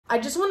I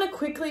just want to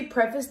quickly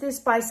preface this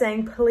by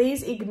saying,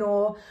 please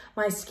ignore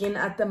my skin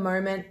at the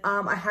moment.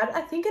 I had,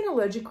 I think, an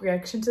allergic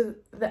reaction to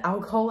the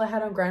alcohol I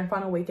had on grand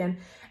final weekend,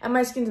 and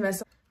my skin's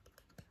messed up.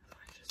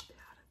 I just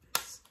powdered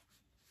this.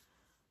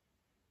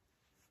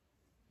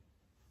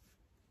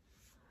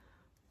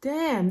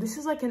 Damn, this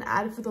is like an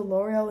ad for the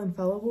L'Oreal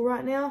Infallible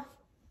right now.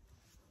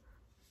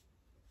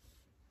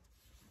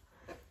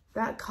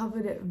 That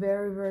covered it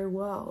very, very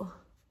well.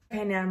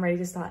 Okay, now I'm ready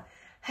to start.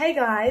 Hey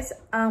guys,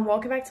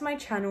 welcome back to my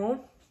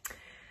channel.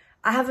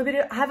 I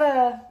have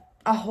a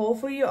haul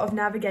for you of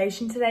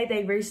Navigation today.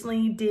 They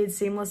recently did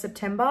Seamless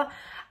September.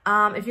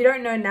 If you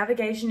don't know,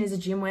 Navigation is a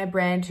gymwear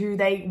brand who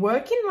they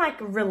work in like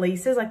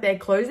releases, like they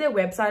close their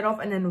website off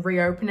and then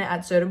reopen it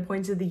at certain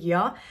points of the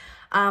year.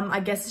 I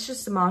guess it's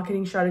just a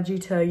marketing strategy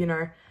to, you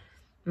know,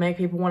 make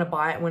people want to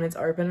buy it when it's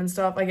open and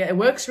stuff. Like it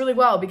works really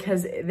well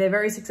because they're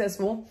very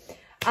successful.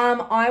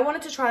 I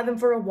wanted to try them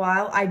for a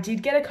while. I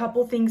did get a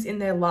couple things in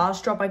their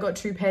last drop. I got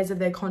 2 pairs of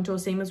their Contour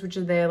Seamless, which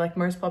are their like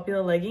most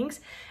popular leggings,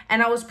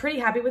 and I was pretty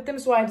happy with them.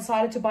 So I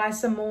decided to buy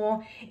some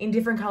more in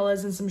different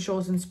colors and some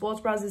shorts and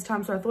sports bras this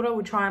time. So I thought I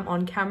would try them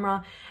on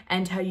camera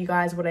and tell you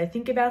guys what I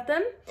think about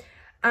them.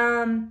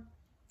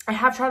 I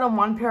have tried on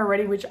one pair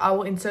already, which I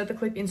will insert the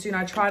clip in soon.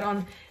 I tried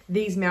on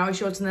these Maui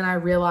shorts and then I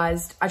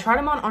realized, I tried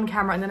them on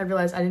camera and then I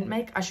realized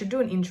I should do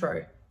an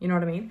intro. You know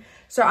what I mean?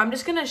 So I'm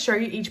just going to show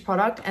you each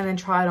product and then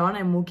try it on,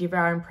 and we'll give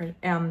our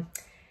impression.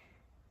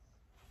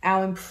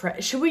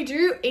 Should we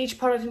do each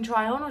product and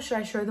try on, or should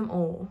I show them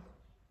all?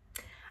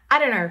 I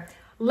don't know.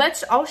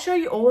 I'll show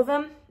you all of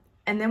them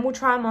and then we'll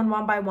try them on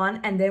one by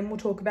one, and then we'll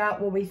talk about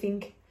what we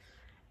think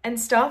and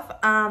stuff.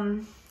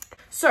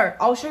 So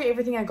I'll show you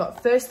everything I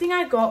got. First thing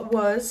I got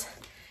was,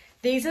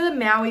 these are the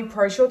Maui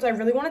Pro Shorts. I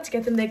really wanted to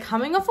get them. They're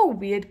coming off a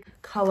weird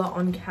color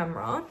on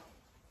camera.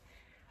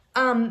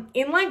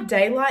 In like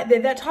daylight,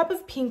 they're that type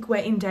of pink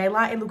where in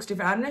daylight it looks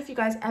different. I don't know if you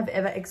guys have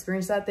ever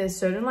experienced that. There's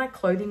certain like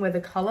clothing where the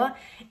color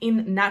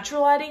in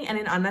natural lighting and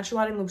in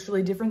unnatural lighting looks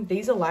really different.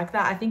 These are like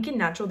that. I think in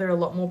natural they're a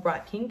lot more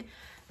bright pink,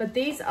 but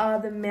these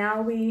are the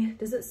Maui,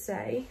 does it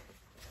say?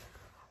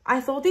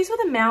 I thought these were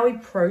the Maui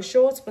Pro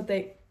Shorts, but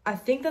I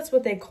think that's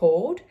what they're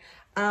called.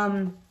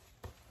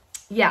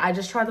 Yeah, I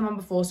just tried them on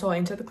before, so I'll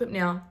insert the clip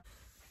now.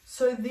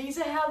 So these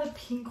are how the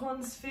pink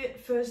ones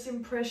fit, first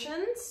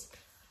impressions.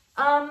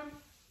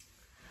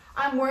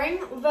 I'm wearing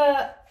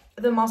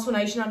the Muscle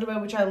Nation underwear,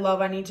 which I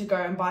love. I need to go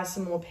and buy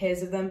some more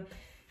pairs of them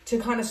to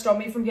kind of stop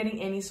me from getting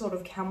any sort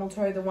of camel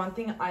toe. The one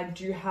thing I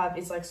do have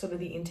is like sort of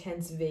the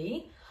Intense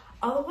V.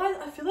 Otherwise,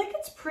 I feel like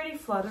it's pretty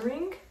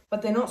flattering,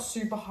 but they're not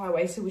super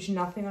high-waisted, which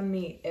nothing on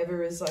me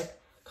ever is like,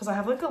 because I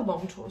have like a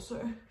long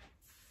torso.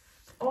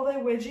 Oh,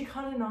 they're wedgy,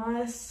 kind of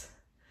nice.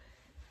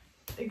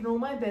 Ignore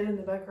my bed in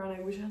the background.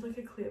 I wish I had like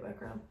a clear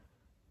background.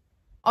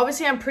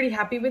 Obviously, I'm pretty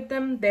happy with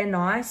them. They're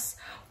nice.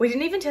 We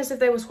didn't even test if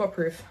they were squat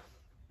proof.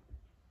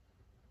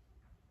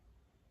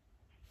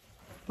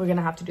 We're going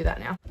to have to do that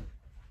now.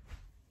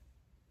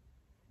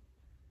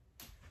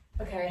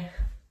 Okay.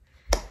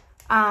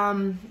 I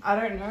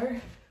don't know.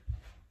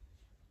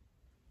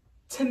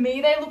 To me,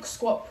 they look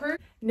squat proof.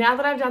 Now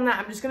that I've done that,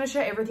 I'm just going to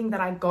show everything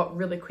that I got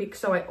really quick.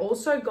 So I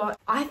also got,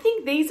 I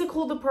think these are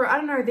called the Pro, I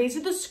don't know. These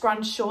are the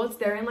scrunch shorts.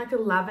 They're in like a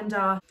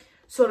lavender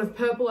sort of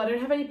purple. I don't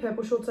have any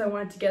purple shorts. So I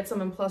wanted to get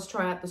some and plus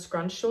try out the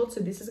scrunch shorts.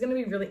 So this is going to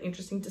be really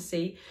interesting to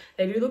see.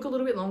 They do look a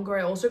little bit longer.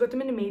 I also got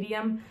them in a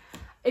medium.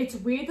 It's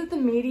weird that the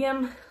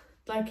medium,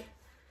 like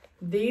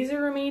these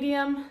are a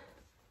medium.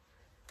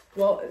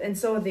 Well, and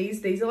so are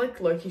these. These are like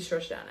low-key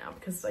stretched out now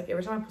because like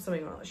every time I put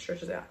something on, it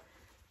stretches out.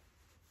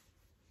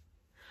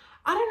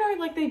 I don't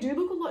know, like they do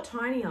look a lot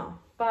tinier,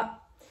 but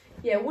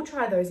yeah, we'll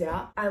try those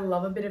out. I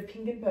love a bit of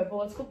pink and purple.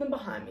 Let's put them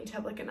behind me to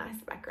have like a nice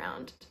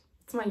background.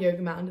 It's my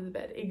yoga mat under the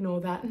bed.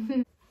 Ignore that.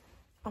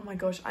 Oh my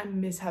gosh, I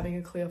miss having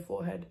a clear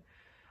forehead.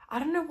 I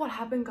don't know what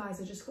happened, guys.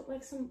 I just got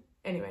like some...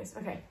 Anyways,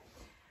 okay.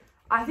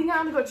 I think I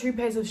only got 2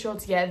 pairs of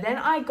shorts. Yeah, then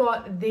I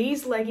got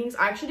these leggings.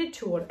 I actually did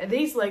 2 orders.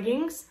 These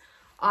leggings,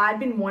 I'd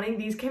been wanting.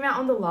 These came out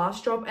on the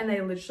last drop and they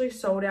literally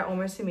sold out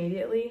almost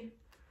immediately.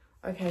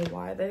 Okay,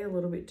 why are they a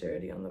little bit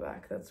dirty on the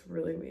back? That's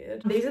really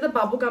weird. These are the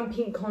Bubblegum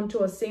Pink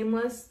Contour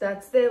Seamless.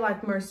 That's their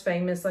like most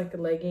famous like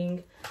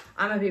legging.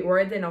 I'm a bit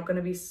worried they're not going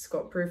to be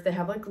squat proof. They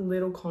have like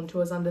little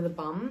contours under the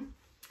bum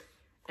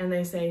and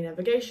they say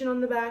Navigation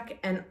on the back.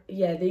 And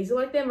yeah, these are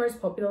like their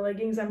most popular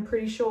leggings, I'm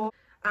pretty sure.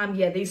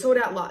 Yeah, these sold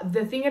out.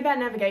 The thing about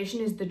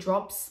Navigation is the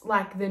drops,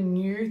 like the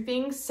new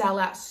things sell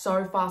out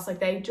so fast. Like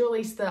they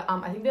released the,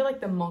 I think they're like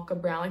the mocha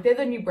brown, like they're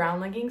the new brown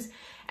leggings.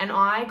 And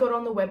I got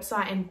on the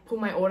website and put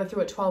my order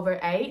through at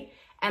 12:08.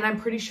 And I'm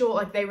pretty sure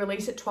like they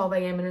released at 12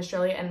 AM in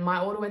Australia and my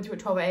order went through at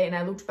 12:08 and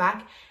I looked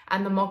back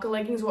and the mocha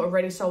leggings were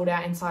already sold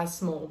out in size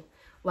small.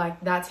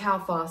 Like that's how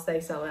fast they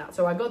sell out.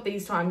 So I got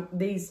this time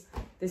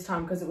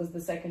because it was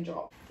the second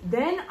drop.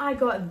 Then I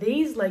got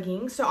these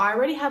leggings. So I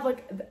already have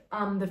like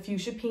the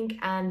fuchsia pink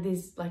and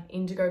this like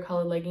indigo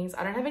color leggings.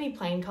 I don't have any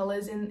plain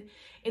colors in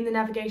the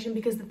Navigation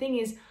because the thing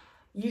is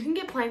You can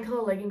get plain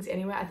color leggings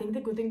anywhere. I think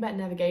the good thing about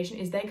Navigation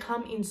is they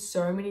come in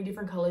so many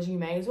different colors. You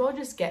may as well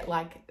just get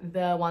like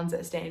the ones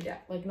that stand out.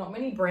 Like not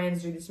many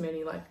brands do this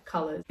many like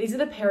colors. These are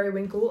the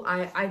periwinkle.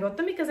 I got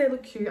them because they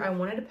look cute. I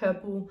wanted a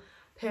purple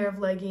pair of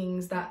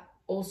leggings that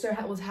also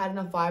had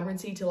enough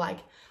vibrancy to like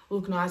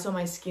look nice on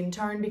my skin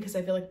tone, because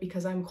I feel like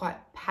because I'm quite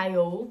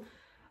pale,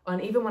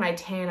 and even when I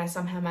tan, I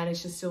somehow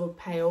manage to still look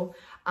pale.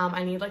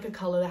 I need like a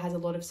color that has a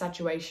lot of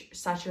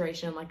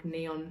saturation and like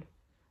neon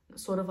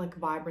sort of like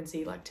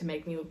vibrancy, like to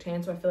make me look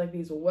tan. So I feel like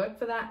these will work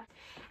for that.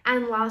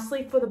 And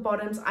lastly, for the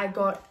bottoms,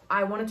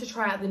 I wanted to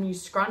try out the new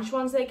scrunch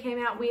ones they came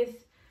out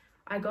with.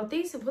 I got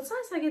these. What size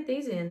did I get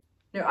these in?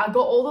 No, I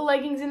got all the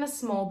leggings in a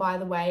small, by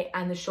the way,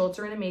 and the shorts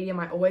are in a medium.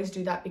 I always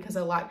do that because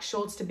I like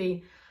shorts to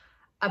be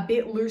a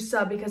bit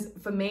looser, because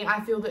for me,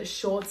 I feel that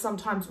shorts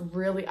sometimes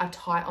really are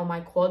tight on my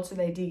quads, so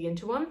they dig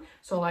into them.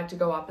 So I like to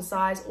go up a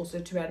size, also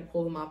to be able to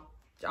pull them up.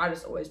 I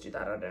just always do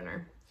that. I don't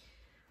know.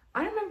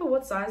 I don't remember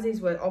what size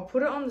these were. I'll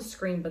put it on the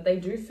screen, but they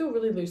do feel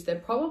really loose. They're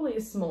probably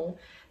a small.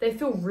 They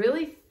feel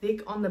really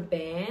thick on the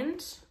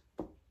band.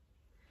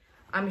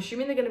 I'm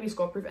assuming they're going to be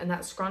squat proof, and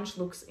that scrunch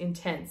looks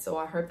intense, so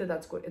I hope that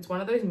that's good. It's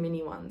one of those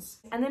mini ones.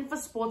 And then for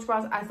sports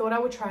bras, I thought I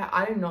would try,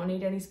 I do not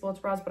need any sports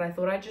bras, but I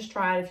thought I'd just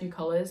try out a few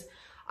colors.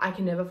 I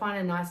can never find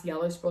a nice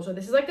yellow sports bra.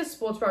 This is like a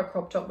sports bra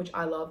crop top, which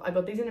I love. I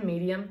got these in a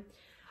medium.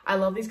 I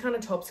love these kind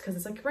of tops because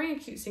it's like very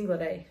cute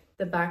singlet, eh?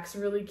 The back's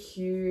really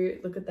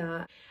cute. Look at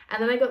that.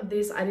 And then I got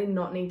this. I did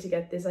not need to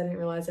get this. I didn't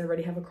realize I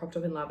already have a crop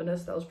top in lavender,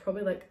 so that was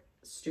probably like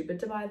stupid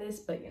to buy this,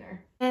 but you know.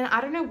 And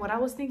I don't know what I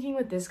was thinking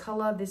with this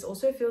color. This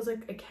also feels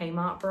like a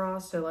Kmart bra,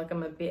 so like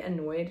I'm a bit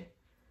annoyed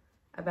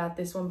about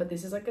this one, but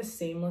this is like a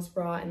seamless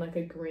bra in like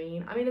a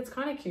green. I mean, it's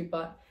kind of cute,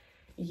 but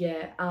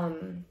yeah,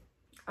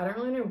 I don't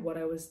really know what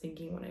I was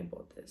thinking when I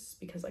bought this,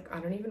 because like I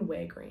don't even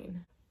wear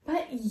green.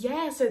 But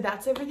yeah, so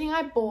that's everything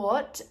I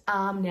bought.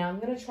 Now I'm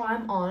gonna try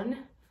them on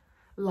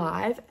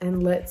live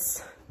and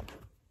let's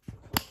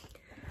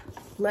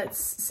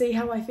see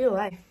how I feel,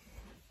 eh?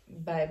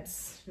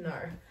 Babes, no.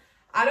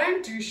 I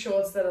don't do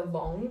shorts that are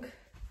long.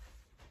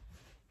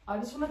 I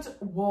just wanted to,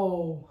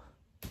 whoa.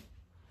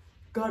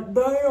 God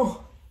damn.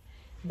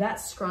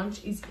 That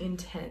scrunch is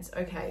intense.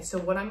 Okay, so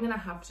what I'm gonna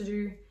have to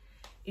do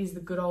is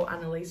the good old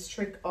Annalise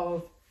trick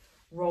of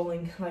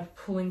rolling, like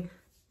pulling.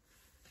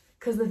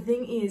 Because the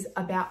thing is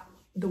about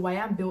the way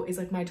I'm built is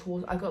like my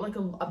torso, I got like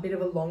a bit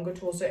of a longer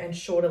torso and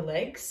shorter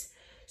legs.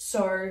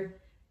 So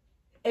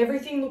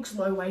everything looks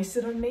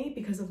low-waisted on me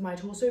because of my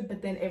torso,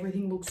 but then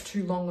everything looks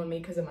too long on me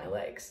because of my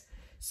legs.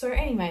 So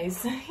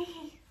anyways,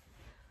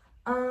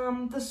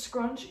 the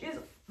scrunch is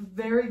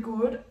very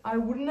good. I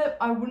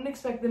wouldn't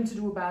expect them to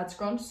do a bad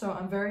scrunch, so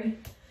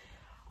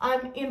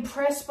I'm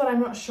impressed, but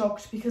I'm not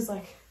shocked because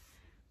like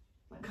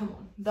come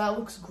on, that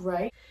looks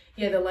great.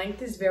 Yeah, the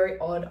length is very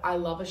odd. I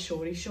love a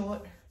shorty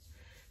short,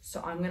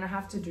 so I'm gonna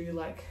have to do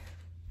like,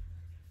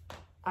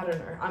 I don't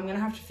know, I'm gonna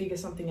have to figure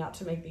something out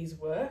to make these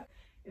work.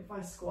 If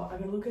I squat,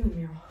 I'm gonna look in the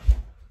mirror.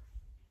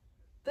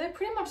 They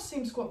pretty much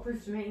seem squat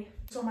proof to me.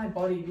 It's on my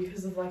body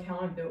because of like how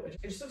I'm built. It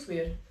just looks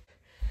weird.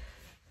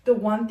 The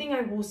one thing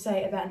I will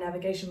say about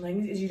Navigation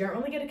leggings is you don't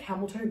really get a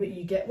camel toe, but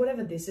you get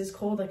whatever this is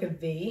called, like a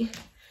V.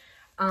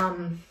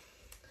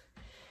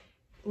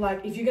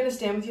 Like if you're gonna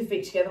stand with your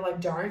feet together, like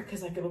don't,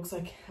 because like it looks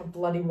like a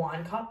bloody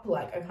wine cup.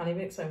 Like I can't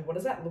even explain, what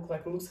does that look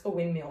like? It looks like a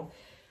windmill.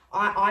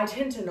 I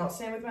tend to not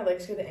stand with my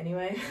legs together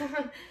anyway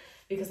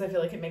because I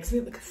feel like it makes me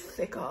look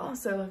thicker,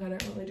 so like I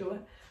don't really do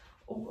it.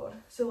 Oh god.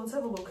 So let's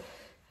have a look.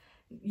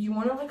 You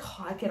want to like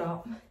hike it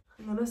up.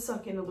 I'm gonna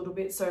suck in a little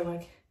bit, so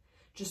like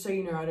just so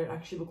you know, I don't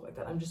actually look like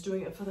that. I'm just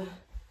doing it for the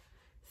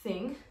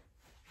thing.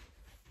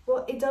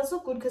 Well, it does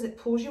look good because it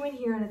pulls you in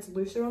here and it's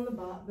looser on the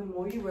butt. The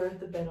more you wear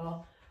it, the better.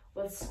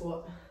 Let's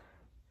squat.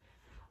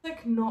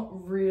 Like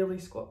not really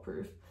squat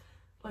proof.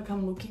 Like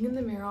I'm looking in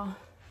the mirror.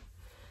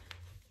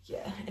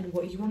 Yeah, and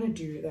what you want to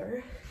do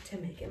though to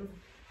make him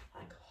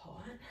like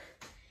hot,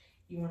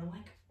 you want to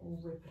like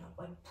rip it up,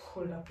 like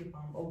put it up your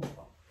bum. Oh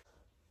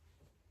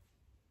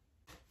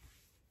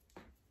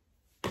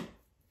god.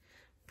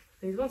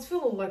 These ones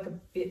feel like a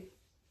bit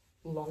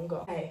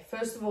longer. Hey,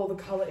 first of all, the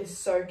color is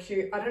so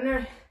cute. I don't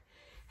know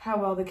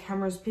how well the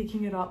camera's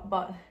picking it up,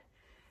 but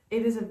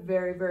it is a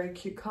very, very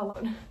cute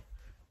color.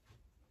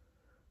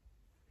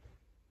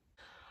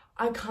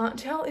 I can't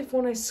tell if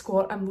when I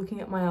squat, I'm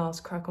looking at my ass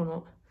crack or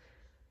not.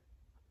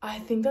 I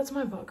think that's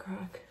my butt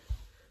crack.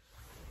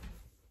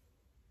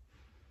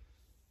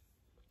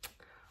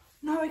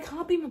 No, it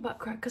can't be my butt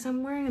crack because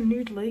I'm wearing a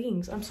nude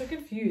leggings. I'm so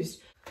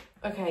confused.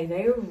 Okay,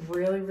 they are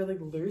really, really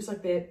loose.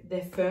 Like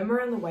they're firm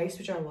around the waist,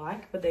 which I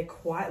like, but they're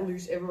quite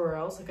loose everywhere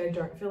else. Like I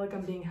don't feel like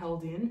I'm being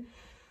held in,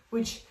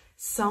 which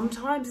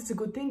sometimes it's a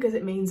good thing because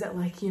it means that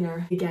like, you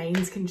know, the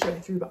gains can show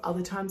through, but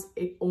other times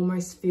it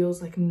almost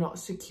feels like not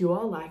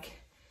secure. Like,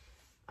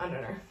 I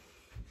don't know.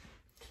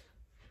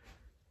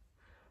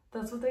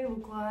 That's what they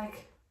look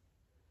like.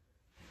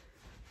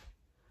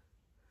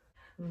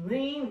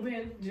 Lean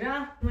with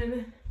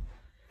Jacqueline.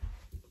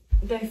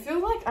 They feel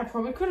like I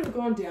probably could have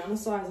gone down a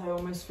size. I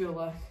almost feel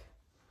like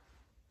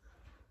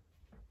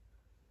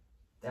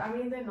I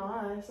mean, they're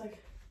nice.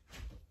 Like,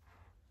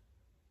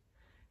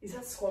 is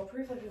that squat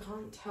proof? Like, I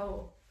can't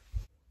tell.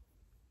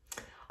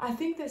 I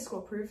think they're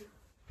squat proof.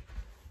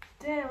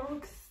 Damn, it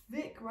looks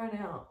thick right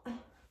now.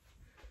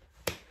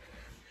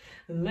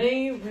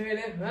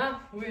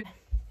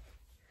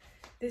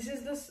 This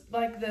is this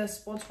like the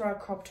sports bra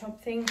crop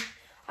top thing.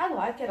 I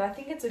like it. I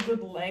think it's a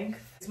good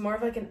length. It's more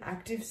of like an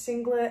active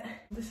singlet.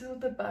 This is what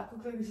the back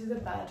looks like. This is a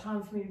bad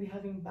time for me to be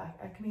having back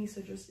acne,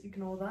 so just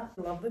ignore that.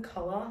 I love the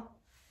color.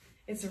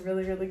 It's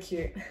really, really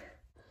cute.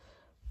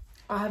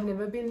 I have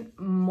never been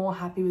more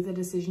happy with a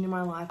decision in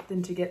my life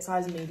than to get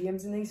size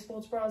mediums in these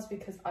sports bras,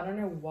 because I don't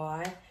know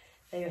why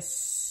they are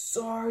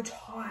so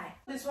tight.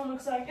 This one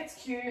looks like it's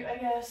cute, I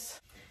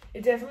guess.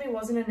 It definitely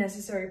wasn't a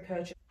necessary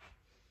purchase.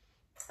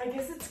 I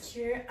guess it's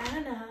cute. I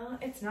don't know.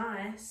 It's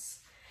nice.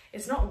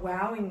 It's not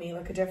wowing me.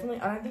 Like, I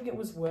don't think it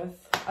was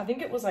worth, I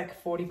think it was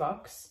like 40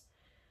 bucks.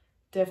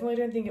 Definitely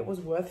don't think it was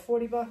worth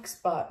 40 bucks,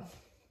 but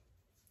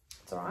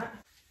it's all right.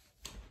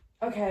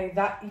 Okay,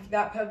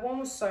 that purple one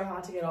was so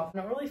hard to get off.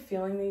 I'm not really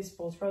feeling these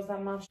sports bras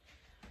that much.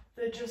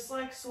 They're just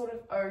like sort of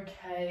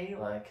okay,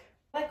 like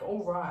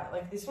all right.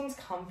 Like, this one's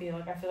comfy.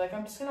 Like, I feel like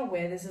I'm just gonna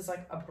wear this as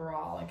like a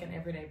bra, like an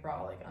everyday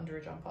bra, like under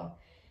a jumper,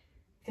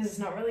 because it's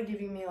not really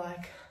giving me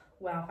like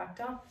wow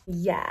factor.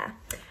 Yeah.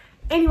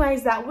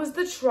 Anyways, that was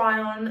the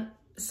try on.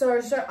 So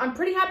I'm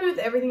pretty happy with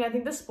everything. I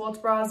think the sports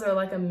bras are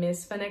like a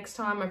miss for next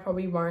time. I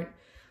probably won't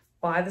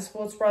buy the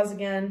sports bras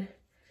again.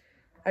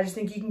 I just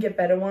think you can get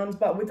better ones.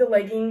 But with the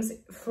leggings,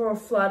 for a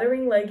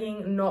flattering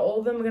legging, not all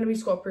of them are going to be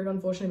squat proof,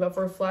 unfortunately, but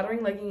for a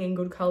flattering legging in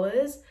good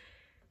colors,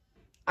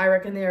 I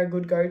reckon they're a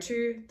good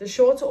go-to. The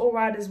shorts are all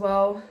right as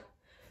well.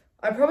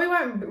 I probably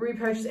won't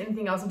repurchase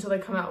anything else until they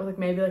come out with like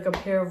maybe like a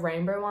pair of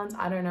rainbow ones.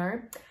 I don't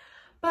know.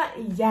 But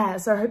yeah,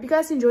 so I hope you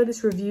guys enjoyed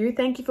this review.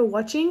 Thank you for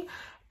watching.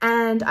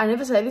 And I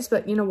never say this,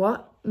 but you know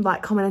what?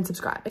 Like, comment, and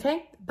subscribe,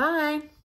 okay? Bye.